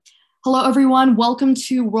Hello, everyone. Welcome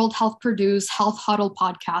to World Health Purdue's Health Huddle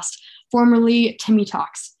podcast, formerly Timmy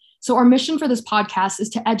Talks. So our mission for this podcast is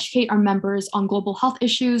to educate our members on global health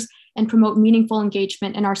issues and promote meaningful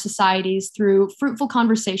engagement in our societies through fruitful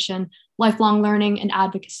conversation, lifelong learning, and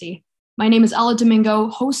advocacy. My name is Ella Domingo,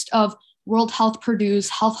 host of World Health Purdue's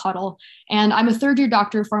Health Huddle, and I'm a third-year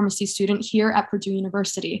doctor of pharmacy student here at Purdue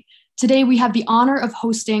University. Today, we have the honor of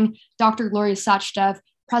hosting Dr. Gloria Sachdev,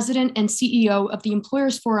 President and CEO of the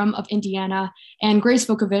Employers Forum of Indiana, and Grace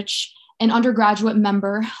Vukovich, an undergraduate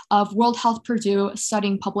member of World Health Purdue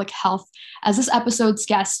studying public health, as this episode's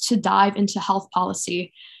guests to dive into health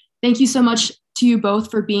policy. Thank you so much to you both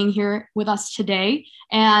for being here with us today.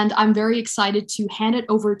 And I'm very excited to hand it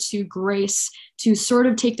over to Grace to sort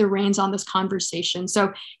of take the reins on this conversation.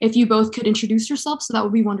 So if you both could introduce yourselves, so that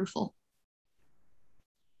would be wonderful.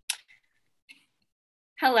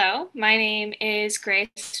 Hello, my name is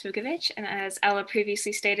Grace Vukovich, and as Ella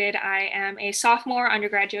previously stated, I am a sophomore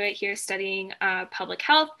undergraduate here studying public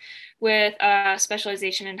health with a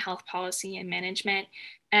specialization in health policy and management.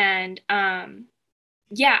 And I've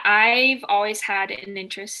always had an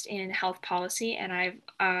interest in health policy, and I've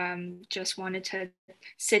just wanted to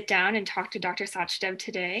sit down and talk to Dr. Sachdev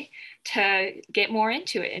today to get more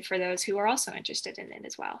into it, and for those who are also interested in it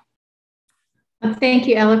as well. Thank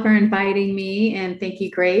you, Ella, for inviting me, and thank you,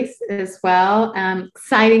 Grace, as well.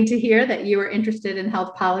 Exciting to hear that you are interested in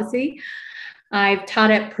health policy. I've taught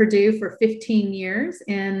at Purdue for 15 years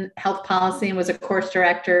in health policy and was a course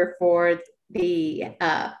director for the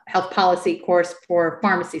health policy course for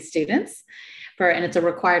pharmacy students, and it's a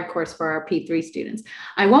required course for our P3 students.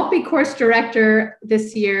 I won't be course director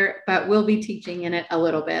this year, but will be teaching in it a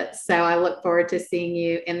little bit. So I look forward to seeing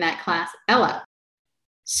you in that class. Ella.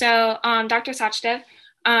 So, Dr. Sachdev,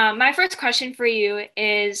 my first question for you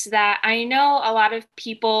is that I know a lot of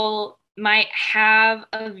people might have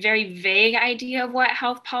a very vague idea of what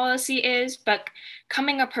health policy is, but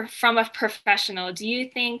coming up from a professional, do you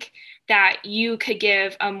think that you could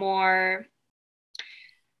give a more,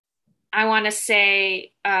 I want to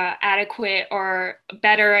say, adequate or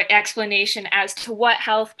better explanation as to what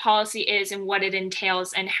health policy is and what it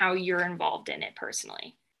entails and how you're involved in it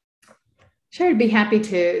personally? Sure, I'd be happy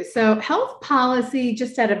to. So health policy,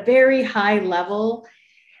 just at a very high level,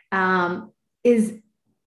 is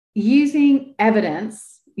using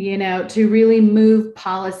evidence, to really move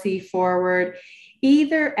policy forward,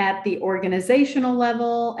 either at the organizational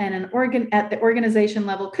level and at the organization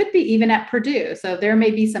level, could be even at Purdue. So there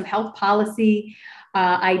may be some health policy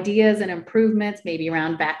ideas and improvements, maybe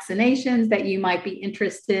around vaccinations that you might be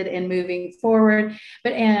interested in moving forward.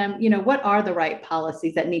 But, what are the right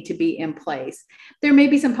policies that need to be in place? There may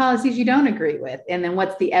be some policies you don't agree with. And then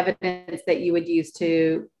what's the evidence that you would use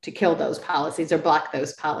to kill those policies or block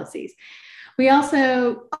those policies? We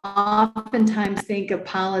also oftentimes think of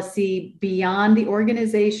policy beyond the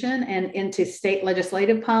organization and into state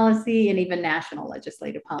legislative policy and even national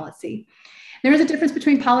legislative policy. There is a difference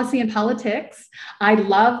between policy and politics. I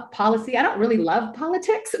love policy. I don't really love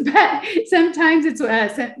politics, but sometimes it's,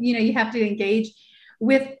 you have to engage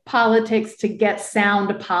with politics to get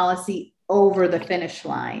sound policy over the finish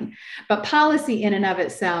line. But policy in and of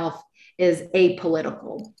itself is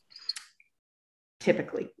apolitical,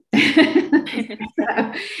 typically.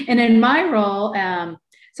 And in my role,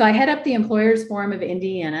 so I head up the Employers Forum of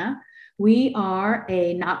Indiana. We are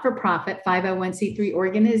a not-for-profit 501c3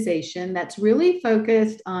 organization that's really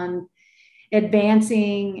focused on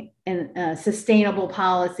advancing and sustainable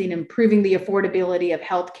policy and improving the affordability of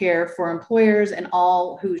healthcare for employers and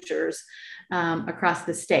all Hoosiers across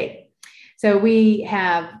the state. So we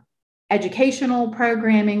have educational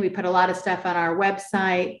programming. We put a lot of stuff on our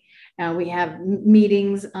website. We have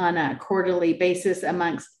meetings on a quarterly basis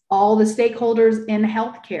amongst all the stakeholders in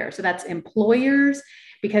healthcare. So that's employers,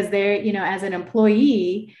 because they're, as an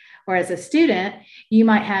employee or as a student, you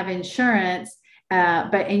might have insurance,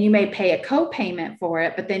 and you may pay a co-payment for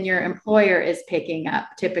it, but then your employer is picking up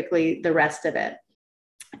typically the rest of it,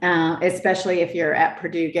 especially if you're at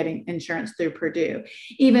Purdue getting insurance through Purdue.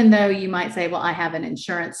 Even though you might say, well, I have an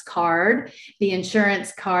insurance card, the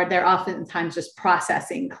insurance card, they're oftentimes just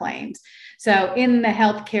processing claims. So in the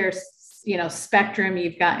healthcare, spectrum,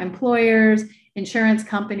 you've got employers, insurance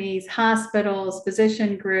companies, hospitals,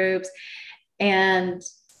 physician groups, and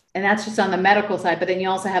that's just on the medical side. But then you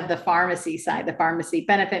also have the pharmacy side, the pharmacy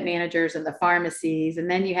benefit managers and the pharmacies. And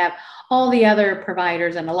then you have all the other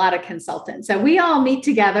providers and a lot of consultants. So we all meet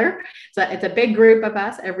together. So it's a big group of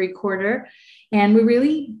us every quarter. And we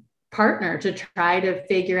really partner to try to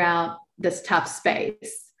figure out this tough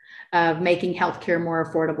space of making healthcare more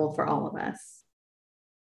affordable for all of us.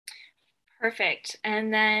 Perfect.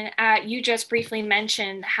 And then you just briefly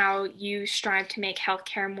mentioned how you strive to make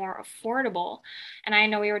healthcare more affordable. And I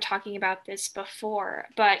know we were talking about this before,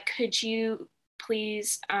 but could you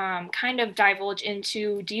please kind of divulge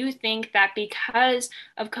into, do you think that because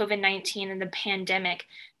of COVID-19 and the pandemic,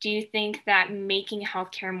 do you think that making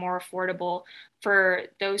healthcare more affordable for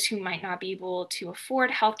those who might not be able to afford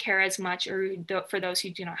healthcare as much, or for those who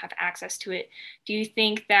do not have access to it, do you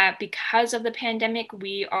think that because of the pandemic,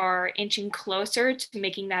 we are inching closer to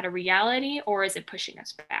making that a reality, or is it pushing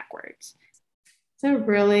us backwards? It's a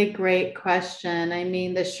really great question. I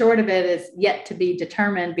mean, the short of it is yet to be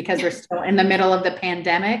determined because we're still in the middle of the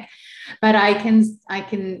pandemic. But I can,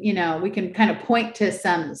 we can kind of point to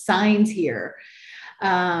some signs here.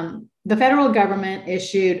 The federal government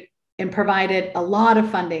issued and provided a lot of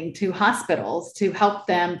funding to hospitals to help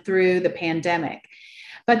them through the pandemic.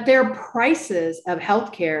 But their prices of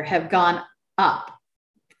healthcare have gone up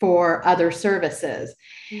for other services.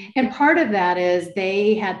 And part of that is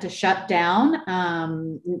they had to shut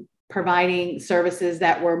down providing services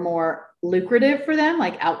that were more lucrative for them,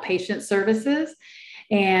 like outpatient services.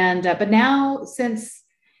 And but now, since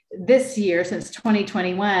this year, since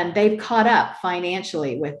 2021, they've caught up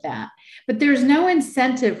financially with that. But there's no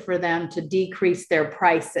incentive for them to decrease their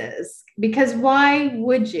prices, because why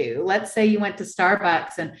would you? Let's say you went to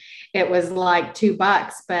Starbucks and it was like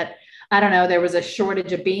 $2, but I don't know, there was a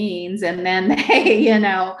shortage of beans, and then they,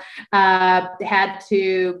 had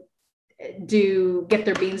to get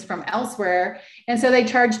their beans from elsewhere. And so they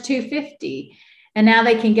charged $2.50. And now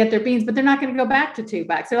they can get their beans, but they're not going to go back to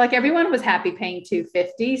 $2. They're like, everyone was happy paying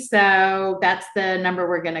 $2.50. So that's the number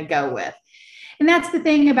we're going to go with. And that's the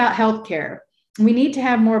thing about healthcare. We need to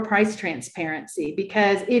have more price transparency,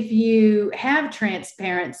 because if you have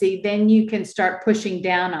transparency, then you can start pushing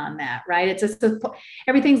down on that, right?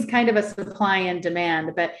 Everything's kind of a supply and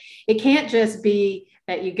demand, but it can't just be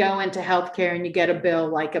that you go into healthcare and you get a bill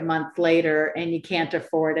like a month later and you can't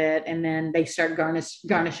afford it. And then they start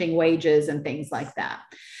garnishing wages and things like that.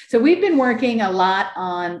 So we've been working a lot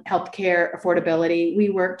on healthcare affordability. We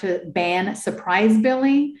work to ban surprise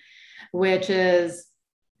billing, which is,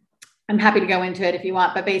 I'm happy to go into it if you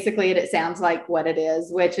want, but basically it sounds like what it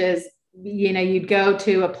is, which is, you'd go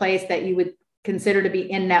to a place that you would consider to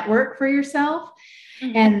be in network for yourself.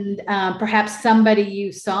 And perhaps somebody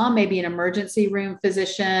you saw, maybe an emergency room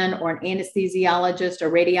physician or an anesthesiologist or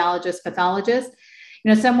radiologist, pathologist,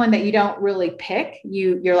 someone that you don't really pick.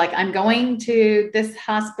 You're like, I'm going to this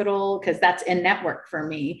hospital because that's in network for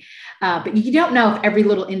me. But you don't know if every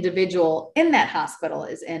little individual in that hospital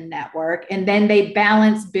is in network. And then they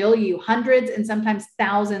bill you hundreds and sometimes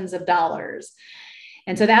thousands of dollars.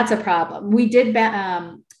 And so that's a problem. We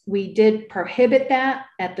did prohibit that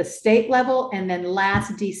at the state level. And then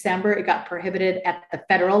last December, it got prohibited at the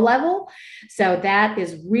federal level. So that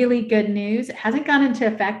is really good news. It hasn't gone into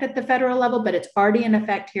effect at the federal level, but it's already in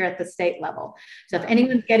effect here at the state level. So if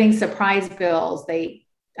anyone's getting surprise bills, they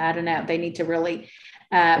need to really,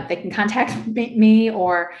 they can contact me,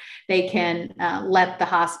 or they can let the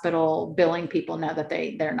hospital billing people know that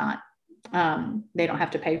they don't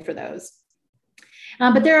have to pay for those.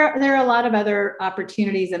 But there are a lot of other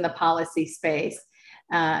opportunities in the policy space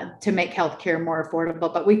to make healthcare more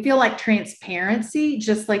affordable. But we feel like transparency,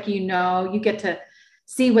 just like, you get to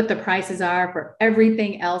see what the prices are for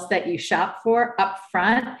everything else that you shop for up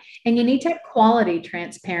front. And you need to have quality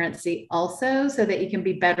transparency also, so that you can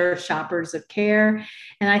be better shoppers of care.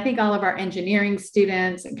 And I think all of our engineering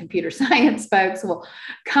students and computer science folks will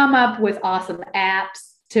come up with awesome apps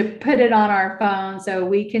to put it on our phone so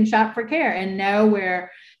we can shop for care and know where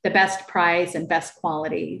the best price and best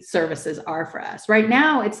quality services are for us. Right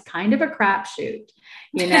now, it's kind of a crapshoot.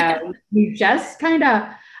 You just kind of,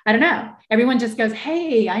 I don't know, everyone just goes,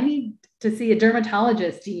 hey, I need to see a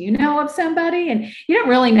dermatologist. Do you know of somebody? And you don't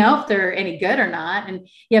really know if they're any good or not. And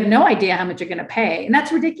you have no idea how much you're going to pay. And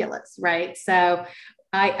that's ridiculous, right? So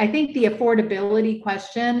I think the affordability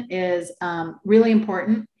question is really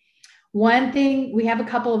important. One thing, we have a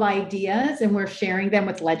couple of ideas and we're sharing them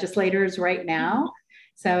with legislators right now.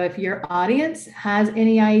 So if your audience has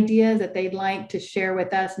any ideas that they'd like to share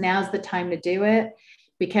with us, now's the time to do it,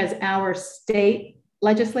 because our state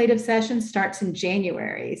legislative session starts in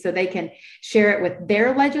January. So they can share it with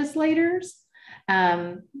their legislators,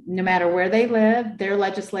 no matter where they live. Their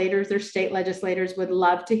legislators, their state legislators would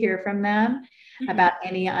love to hear from them about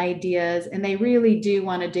any ideas. And they really do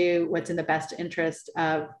want to do what's in the best interest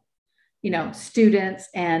of students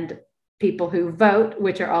and people who vote,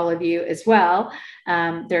 which are all of you as well,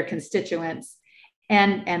 their constituents,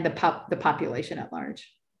 and the population at large.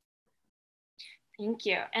 Thank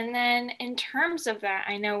you. And then in terms of that,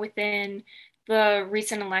 I know within the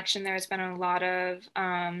recent election, there's been a lot of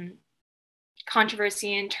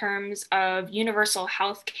controversy in terms of universal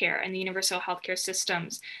health care and the universal healthcare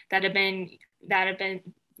systems that have been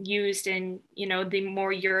used in, the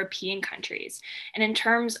more European countries. And in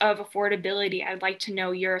terms of affordability, I'd like to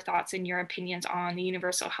know your thoughts and your opinions on the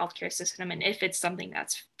universal healthcare system, and if it's something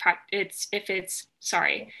that's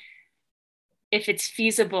if it's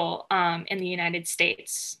feasible in the United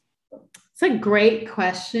States. It's a great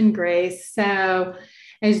question, Grace. So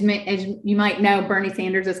as you might know, Bernie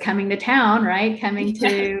Sanders is coming to town, right? Coming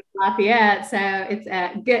to Lafayette. So it's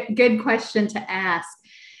a good question to ask.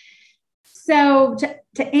 So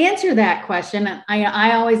to answer that question,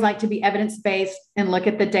 I always like to be evidence-based and look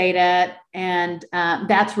at the data. And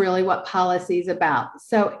that's really what policy is about.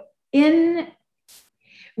 So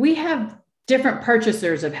we have different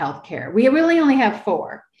purchasers of healthcare. We really only have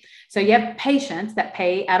 4. So you have patients that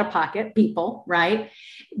pay out of pocket, people, right?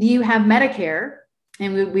 You have Medicare,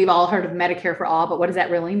 and we've all heard of Medicare for all, but what does that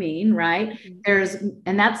really mean, right?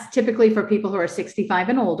 And that's typically for people who are 65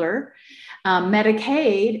 and older.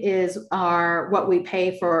 Medicaid is what we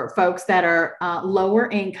pay for folks that are lower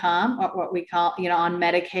income, or what we call, on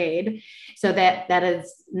Medicaid. So that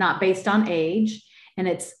is not based on age, and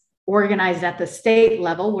it's organized at the state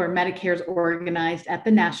level, where Medicare is organized at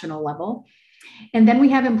the national level. And then we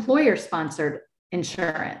have employer-sponsored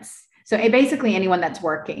insurance. So basically anyone that's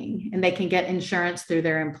working, and they can get insurance through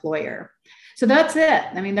their employer. So that's it.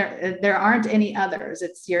 I mean, there aren't any others.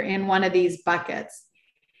 You're in one of these buckets.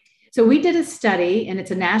 So we did a study, and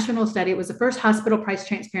it's a national study. It was the first hospital price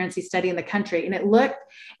transparency study in the country. And it looked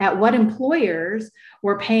at what employers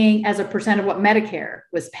were paying as a percent of what Medicare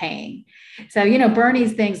was paying. So,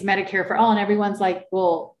 Bernie's thing's Medicare for all, and everyone's like,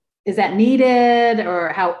 well, is that needed, or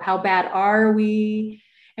how bad are we?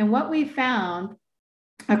 And what we found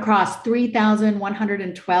across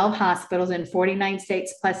 3,112 hospitals in 49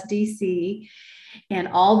 states plus DC, and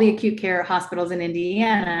all the acute care hospitals in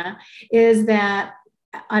Indiana, is that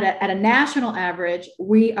at a national average,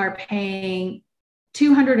 we are paying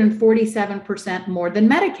 247% more than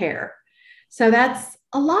Medicare. So that's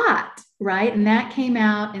a lot, right? And that came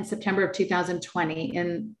out in September of 2020.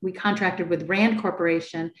 And we contracted with Rand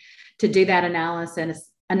Corporation to do that analysis.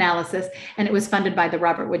 And it was funded by the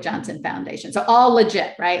Robert Wood Johnson Foundation. So all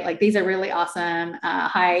legit, right? Like, these are really awesome,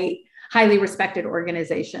 highly respected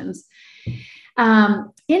organizations.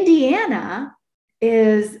 Indiana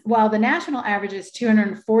while the national average is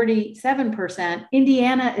 247%,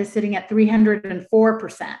 Indiana is sitting at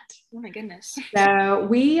 304%. Oh my goodness. So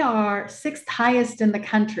we are 6th highest in the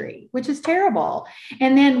country, which is terrible.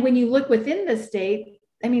 And then when you look within the state,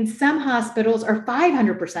 I mean, some hospitals are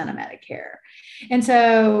 500% of Medicare. And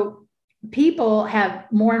so people have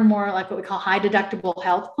more and more, like, what we call high deductible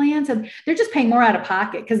health plans, and they're just paying more out of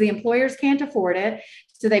pocket because the employers can't afford it.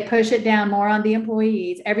 So they push it down more on the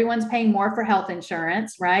employees. Everyone's paying more for health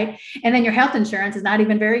insurance, right? And then your health insurance is not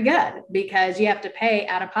even very good because you have to pay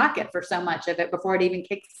out of pocket for so much of it before it even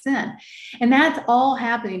kicks in. And that's all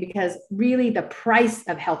happening because really the price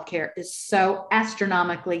of healthcare is so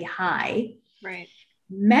astronomically high. Right.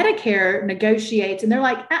 Medicare negotiates, and they're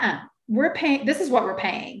like, we're paying, this is what we're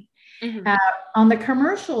paying. Mm-hmm. On the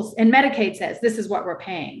commercials, and Medicaid says this is what we're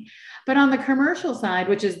paying. But on the commercial side,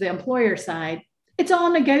 which is the employer side, it's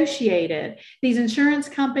all negotiated. These insurance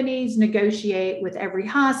companies negotiate with every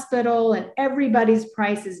hospital, and everybody's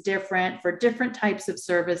price is different for different types of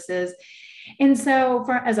services. And so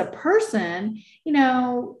as a person,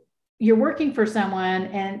 you're working for someone,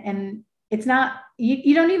 and it's not,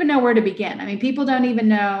 you don't even know where to begin. I mean, people don't even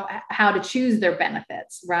know how to choose their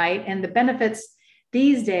benefits, right? And the benefits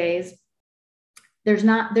these days, we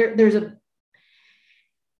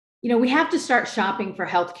have to start shopping for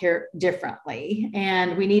healthcare differently,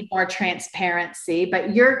 and we need more transparency.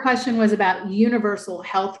 But your question was about universal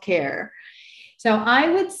healthcare. So I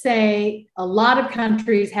would say a lot of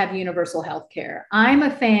countries have universal healthcare. I'm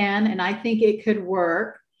a fan, and I think it could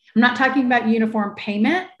work. I'm not talking about uniform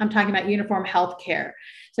payment. I'm talking about uniform healthcare.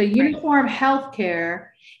 So uniform healthcare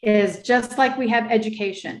is just like we have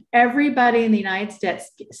education. Everybody in the United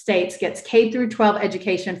States gets K through 12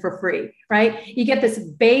 education for free, right? You get this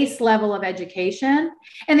base level of education,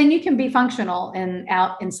 and then you can be functional and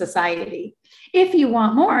out in society. If you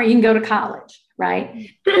want more, you can go to college, right?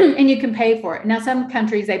 And you can pay for it. Now, some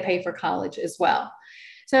countries, they pay for college as well.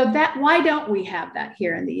 So why don't we have that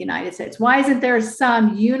here in the United States? Why isn't there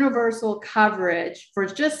some universal coverage for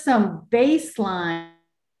just some baseline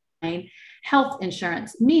health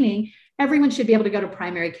insurance, meaning everyone should be able to go to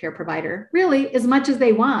primary care provider really as much as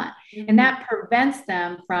they want. And that prevents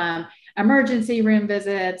them from emergency room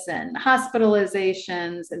visits and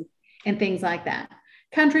hospitalizations and things like that.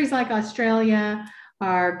 Countries like Australia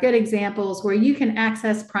are good examples where you can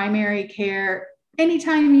access primary care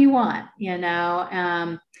anytime you want,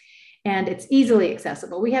 and it's easily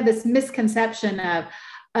accessible. We have this misconception of,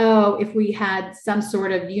 oh, if we had some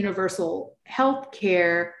sort of universal health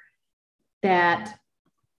care, that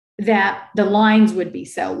the lines would be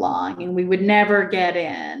so long and we would never get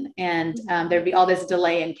in, and there'd be all this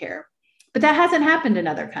delay in care. But that hasn't happened in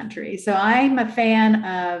other countries. So I'm a fan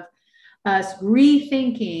of us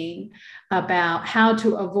rethinking about how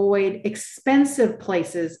to avoid expensive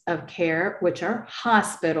places of care, which are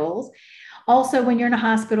hospitals. Also, when you're in a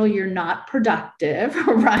hospital, you're not productive,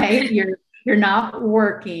 right? You're not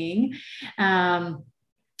working,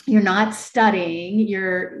 you're not studying,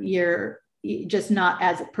 you're just not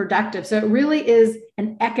as productive. So it really is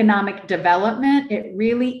an economic development. It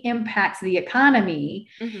really impacts the economy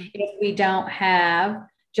if we don't have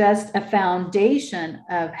just a foundation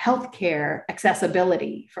of healthcare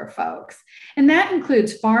accessibility for folks. And that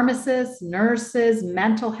includes pharmacists, nurses,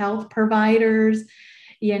 mental health providers,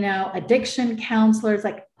 addiction counselors.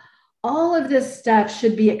 Like, all of this stuff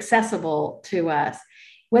should be accessible to us,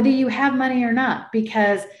 whether you have money or not,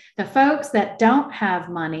 because the folks that don't have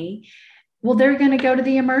money, well, they're going to go to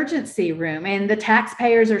the emergency room and the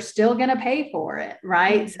taxpayers are still going to pay for it,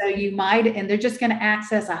 right? So and they're just going to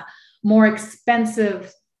access a more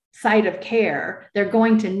expensive site of care. They're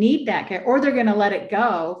going to need that care, or they're going to let it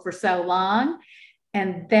go for so long,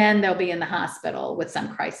 and then they'll be in the hospital with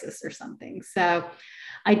some crisis or something. So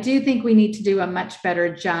I do think we need to do a much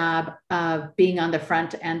better job of being on the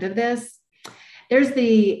front end of this.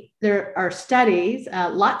 There are studies,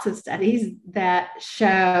 lots of studies that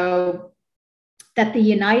show that the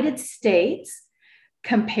United States,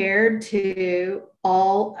 compared to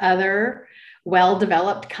all other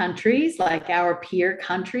well-developed countries, like our peer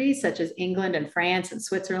countries, such as England and France and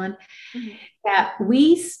Switzerland, that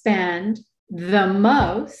we spend the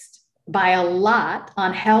most by a lot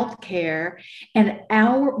on healthcare, and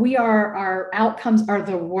our outcomes are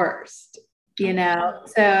the worst.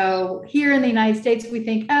 So here in the United States, we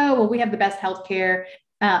think, oh, well, we have the best healthcare.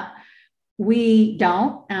 We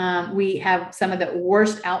don't. We have some of the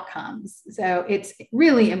worst outcomes. So it's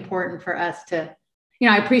really important for us to,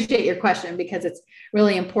 I appreciate your question, because it's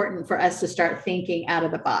really important for us to start thinking out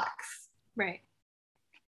of the box. Right.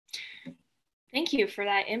 Thank you for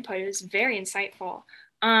that input. It was very insightful.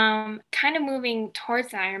 Kind of moving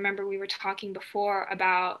towards that, I remember we were talking before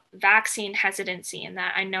about vaccine hesitancy, and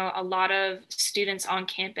that I know a lot of students on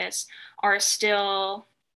campus are still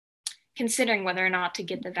considering whether or not to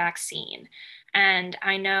get the vaccine. And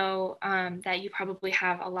I know that you probably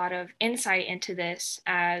have a lot of insight into this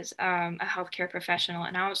as a healthcare professional.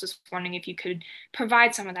 And I was just wondering if you could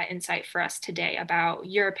provide some of that insight for us today about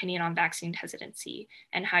your opinion on vaccine hesitancy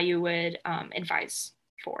and how you would advise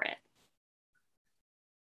for it.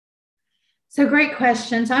 So great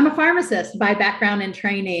question. So I'm a pharmacist by background and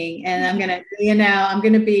training, and I'm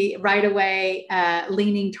going to be right away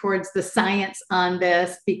leaning towards the science on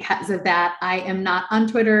this. Because of that, I am not on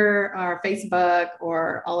Twitter or Facebook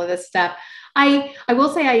or all of this stuff. I will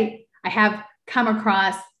say I have come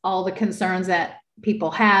across all the concerns that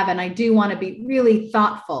people have, and I do want to be really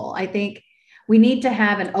thoughtful. I think we need to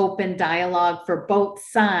have an open dialogue for both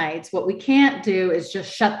sides. What we can't do is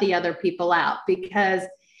just shut the other people out, because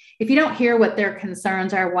if you don't hear what their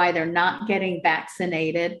concerns are, why they're not getting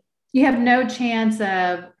vaccinated, you have no chance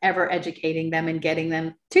of ever educating them and getting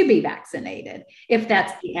them to be vaccinated, if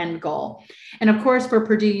that's the end goal. And of course, for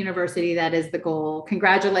Purdue University, that is the goal.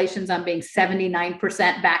 Congratulations on being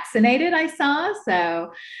 79% vaccinated, I saw.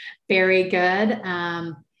 So very good.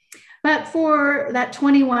 But for that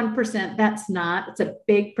 21%, it's a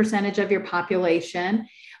big percentage of your population.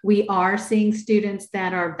 We are seeing students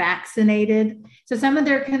that are vaccinated. So some of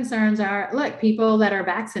their concerns are, look, people that are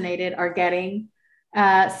vaccinated are getting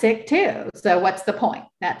sick too. So what's the point?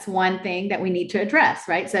 That's one thing that we need to address,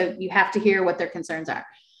 right? So you have to hear what their concerns are.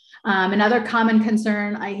 Another common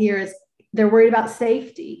concern I hear is they're worried about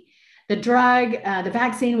safety. The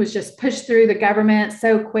vaccine was just pushed through the government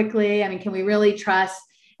so quickly. I mean, can we really trust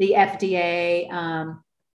the FDA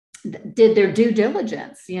did their due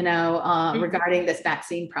diligence, regarding this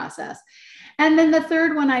vaccine process? And then the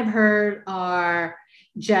third one I've heard are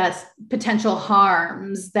just potential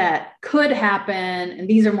harms that could happen. And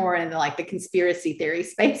these are more in the conspiracy theory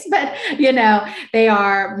space, but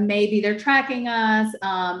maybe they're tracking us.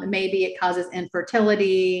 Maybe it causes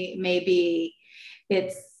infertility. Maybe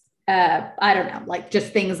it's, I don't know,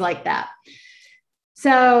 just things like that.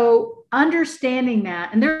 So understanding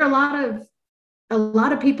that, and there are a lot of a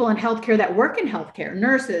lot of people in healthcare that work in healthcare,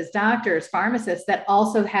 nurses, doctors, pharmacists, that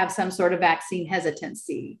also have some sort of vaccine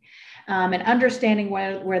hesitancy. And understanding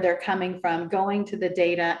where they're coming from, going to the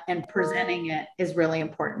data and presenting it is really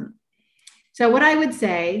important. So what I would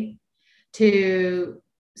say to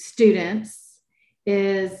students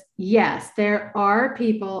is, yes, there are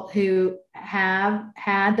people who have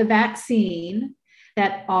had the vaccine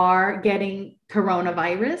that are getting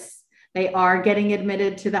coronavirus. They are getting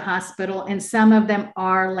admitted to the hospital, and some of them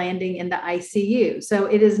are landing in the ICU. So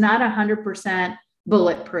it is not 100%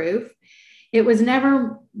 bulletproof. It was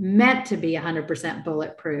never meant to be 100%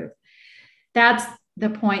 bulletproof. That's the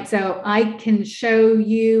point. So I can show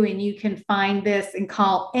you, and you can find this and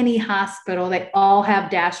call any hospital. They all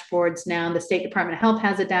have dashboards now. The State Department of Health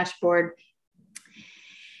has a dashboard.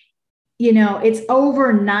 You know, it's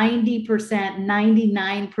over 90%,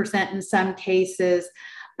 99% in some cases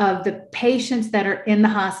of the patients that are in the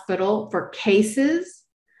hospital for cases,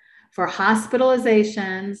 for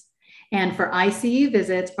hospitalizations, and for ICU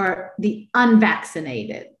visits are the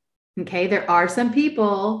unvaccinated. Okay, there are some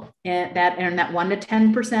people that are in that 1 to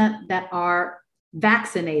 10% that are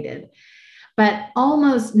vaccinated, but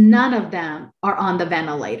almost none of them are on the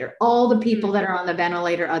ventilator. All the people that are on the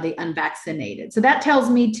ventilator are the unvaccinated. So that tells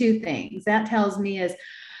me two things. That tells me is,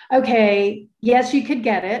 okay, yes, you could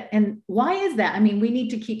get it. And why is that? I mean, we need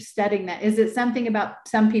to keep studying that. Is it something about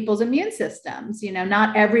some people's immune systems? You know,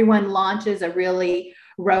 not everyone launches a really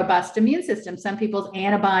robust immune system. Some people's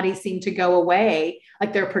antibodies seem to go away,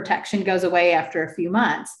 like their protection goes away after a few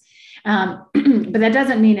months. But that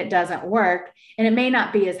doesn't mean it doesn't work. And it may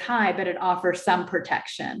not be as high, but it offers some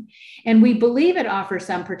protection. And we believe it offers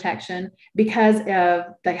some protection because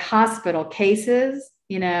of the hospital cases,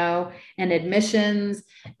 you know, and admissions,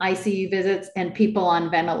 ICU visits, and people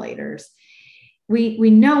on ventilators. We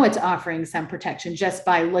know it's offering some protection just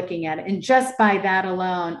by looking at it. And just by that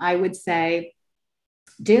alone, I would say,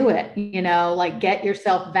 do it, you know, like get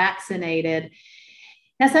yourself vaccinated.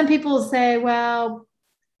 Now, some people say, well,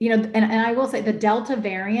 you know, and I will say the Delta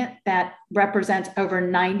variant that represents over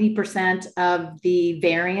 90% of the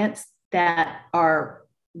variants that are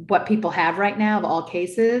what people have right now of all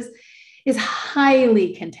cases is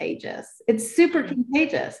highly contagious. It's super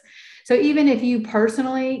contagious. So even if you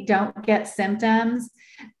personally don't get symptoms,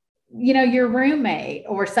 you know, your roommate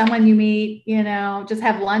or someone you meet, you know, just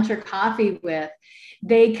have lunch or coffee with,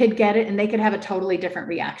 they could get it and they could have a totally different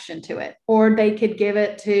reaction to it. Or they could give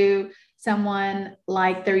it to someone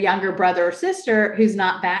like their younger brother or sister who's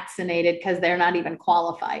not vaccinated because they're not even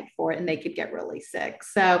qualified for it, and they could get really sick.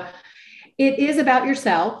 So it is about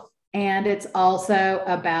yourself, and it's also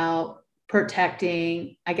about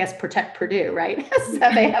protecting, I guess, protect Purdue, right? So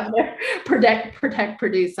they have their protect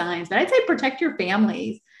Purdue signs, but I'd say protect your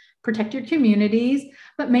families, protect your communities,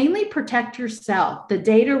 but mainly protect yourself. The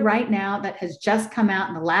data right now that has just come out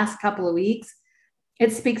in the last couple of weeks,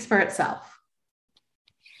 it speaks for itself.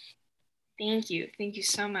 Thank you. Thank you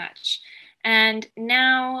so much. And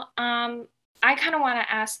now I kind of want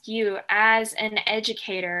to ask you, as an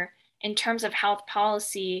educator in terms of health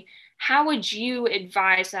policy, how would you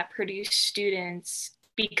advise that Purdue students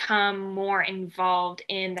become more involved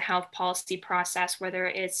in the health policy process, whether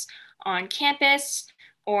it's on campus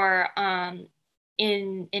or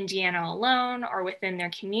in Indiana alone or within their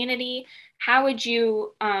community? How would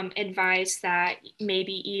you advise that,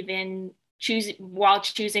 maybe even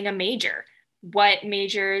choosing a major? What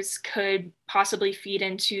majors could possibly feed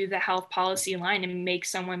into the health policy line and make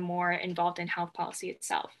someone more involved in health policy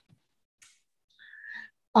itself?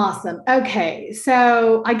 Awesome. Okay.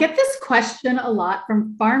 So I get this question a lot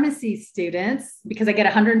from pharmacy students because I get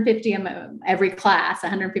 150 every class,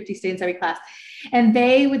 150 students every class. And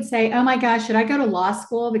they would say, oh my gosh, should I go to law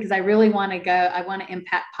school? Because I really want to go, I want to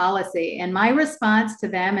impact policy. And my response to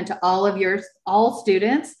them and to all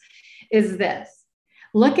students is this: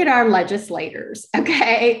 look at our legislators.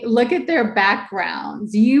 Okay. Look at their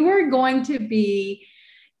backgrounds. You are going to be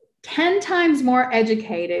 10 times more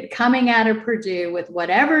educated coming out of Purdue with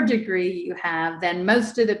whatever degree you have than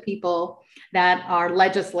most of the people that are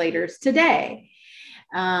legislators today.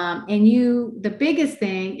 And the biggest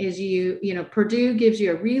thing is Purdue gives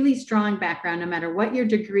you a really strong background, no matter what your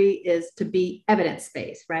degree is, to be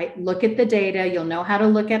evidence-based, right? Look at the data. You'll know how to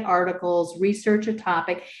look at articles, research a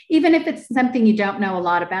topic, even if it's something you don't know a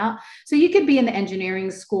lot about. So you could be in the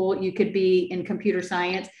engineering school, you could be in computer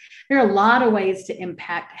science. There are a lot of ways to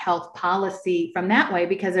impact health policy from that way,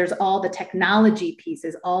 because there's all the technology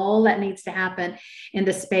pieces, all that needs to happen in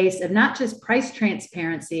the space of not just price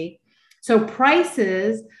transparency. So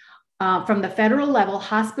prices from the federal level,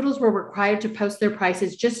 hospitals were required to post their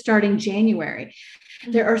prices just starting January.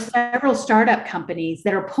 There are several startup companies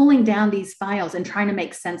that are pulling down these files and trying to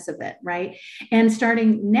make sense of it, right? And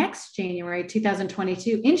starting next January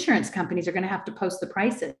 2022, insurance companies are going to have to post the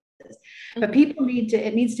prices. But people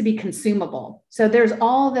it needs to be consumable. So there's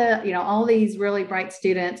all these really bright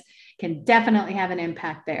students can definitely have an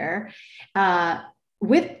impact there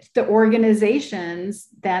with the organizations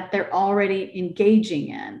that they're already engaging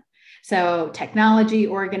in. So technology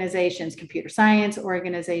organizations, computer science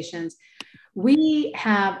organizations. We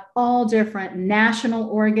have all different national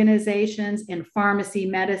organizations in pharmacy,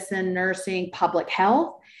 medicine, nursing, public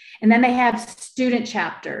health, and then they have student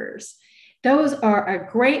chapters. Those are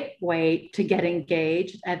a great way to get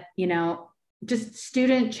engaged at, just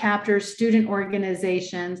student chapters, student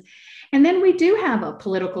organizations. And then we do have a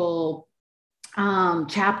political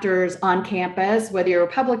chapters on campus, whether you're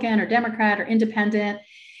Republican or Democrat or independent,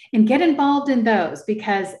 and get involved in those,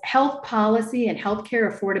 because health policy and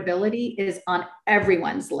healthcare affordability is on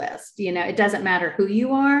everyone's list. It doesn't matter who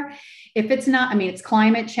you are. If it's not, it's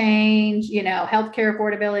climate change, healthcare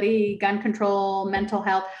affordability, gun control, mental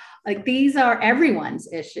health, like these are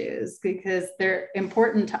everyone's issues because they're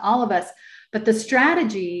important to all of us. But the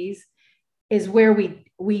strategies is where we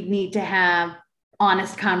need to have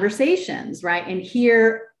honest conversations, right? And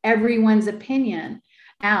hear everyone's opinion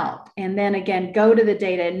out. And then again, go to the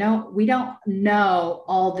data. No, we don't know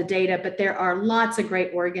all the data, but there are lots of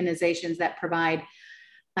great organizations that provide,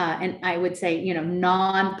 and I would say,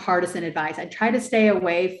 nonpartisan advice. I try to stay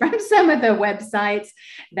away from some of the websites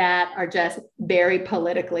that are just very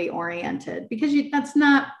politically oriented, because that's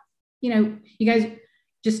not, you guys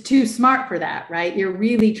just too smart for that, right? You're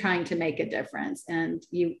really trying to make a difference, and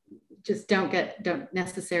you just don't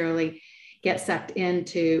necessarily get sucked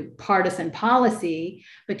into partisan policy,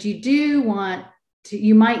 but you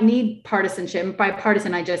might need partisanship. And by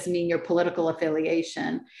partisan, I just mean your political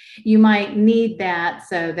affiliation. You might need that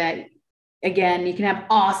so that, again, you can have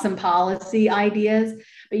awesome policy ideas,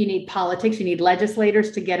 but you need politics, you need legislators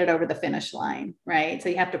to get it over the finish line, right? So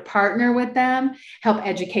you have to partner with them, help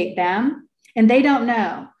educate them, and they don't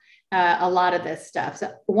know a lot of this stuff.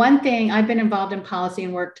 So one thing, I've been involved in policy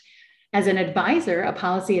and worked as an advisor, a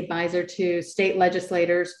policy advisor to state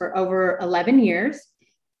legislators for over 11 years.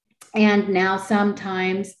 And now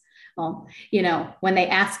sometimes, when they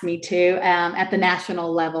ask me to, at the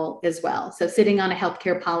national level as well. So sitting on a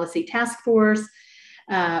healthcare policy task force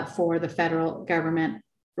for the federal government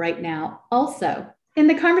right now also. And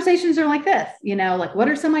the conversations are like this, like, what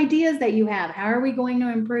are some ideas that you have? How are we going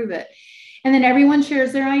to improve it? And then everyone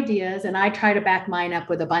shares their ideas, and I try to back mine up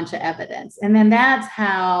with a bunch of evidence. And then that's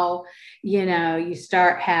how, you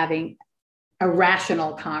start having a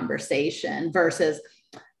rational conversation versus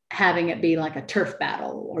having it be like a turf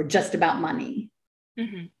battle or just about money.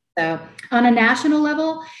 Mm-hmm. So on a national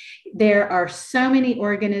level, there are so many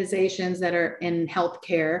organizations that are in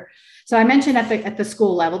healthcare. So I mentioned at the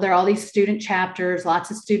school level, there are all these student chapters, lots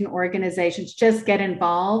of student organizations. Just get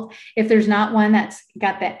involved. If there's not one that's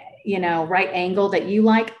got that right angle that you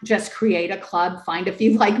like, just create a club, find a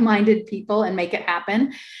few like-minded people and make it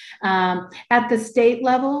happen. At the state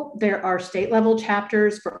level, there are state level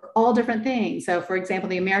chapters for all different things. So for example,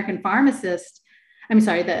 the Indiana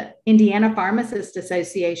Pharmacist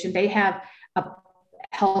Association, they have a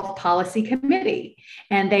health policy committee,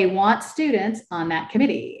 and they want students on that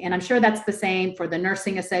committee. And I'm sure that's the same for the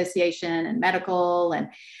Nursing Association and medical, and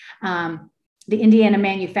the Indiana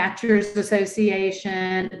Manufacturers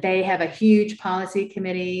Association, they have a huge policy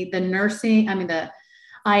committee. The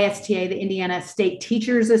ISTA, the Indiana State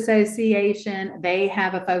Teachers Association, they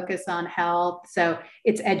have a focus on health. So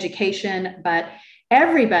it's education, but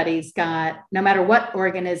everybody's got, no matter what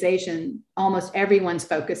organization, almost everyone's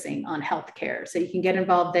focusing on healthcare. So you can get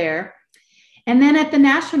involved there. And then at the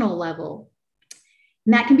national level,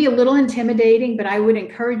 and that can be a little intimidating, but I would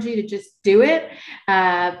encourage you to just do it.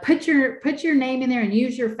 Put your name in there and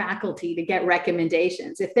use your faculty to get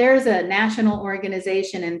recommendations. If there's a national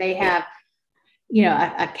organization and they have,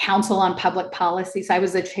 a council on public policy. So I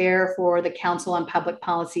was the chair for the Council on Public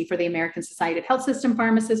Policy for the American Society of Health System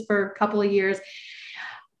Pharmacists for a couple of years.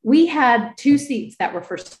 We had 2 seats that were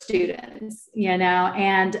for students,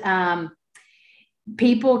 and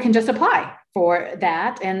people can just apply for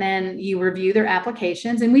that. And then you review their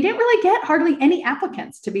applications. And we didn't really get hardly any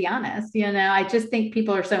applicants, to be honest. I just think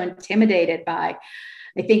people are so intimidated by,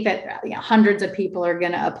 they think that hundreds of people are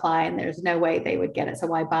going to apply and there's no way they would get it. So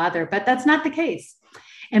why bother? But that's not the case.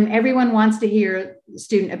 And everyone wants to hear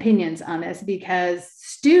student opinions on this, because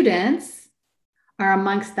students are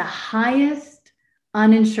amongst the highest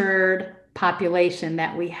uninsured population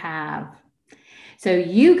that we have. So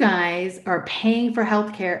you guys are paying for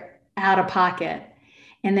healthcare out of pocket.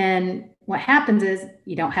 And then what happens is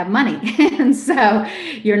you don't have money. And so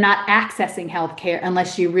you're not accessing healthcare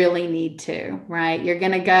unless you really need to, right? You're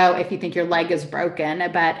going to go if you think your leg is broken,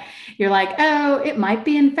 but you're like, oh, it might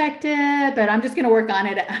be infected, but I'm just going to work on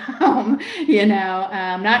it at home.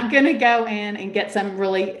 I'm not going to go in and get some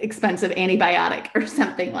really expensive antibiotic or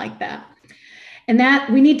something like that. And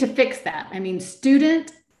that we need to fix that. I mean,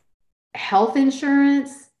 student health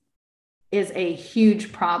insurance is a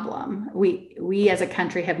huge problem. We as a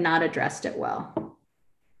country have not addressed it well.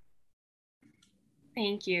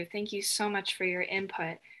 Thank you. Thank you so much for your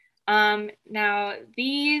input. Now,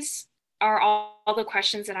 these are all the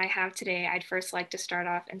questions that I have today. I'd first like to start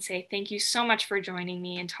off and say thank you so much for joining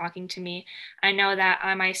me and talking to me. I know that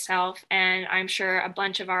I myself, and I'm sure a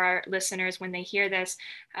bunch of our listeners, when they hear this,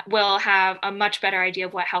 will have a much better idea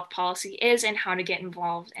of what health policy is and how to get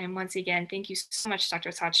involved. And once again, thank you so much,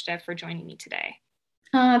 Dr. Sachdev, for joining me today.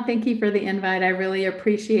 Thank you for the invite. I really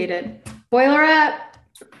appreciate it. Boiler up.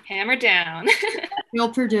 Hammer down.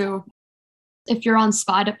 Real Purdue. If you're on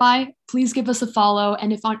Spotify, please give us a follow.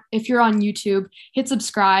 And if you're on YouTube, hit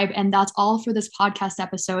subscribe. And that's all for this podcast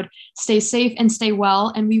episode. Stay safe and stay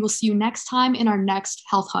well. And we will see you next time in our next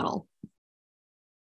Health Huddle.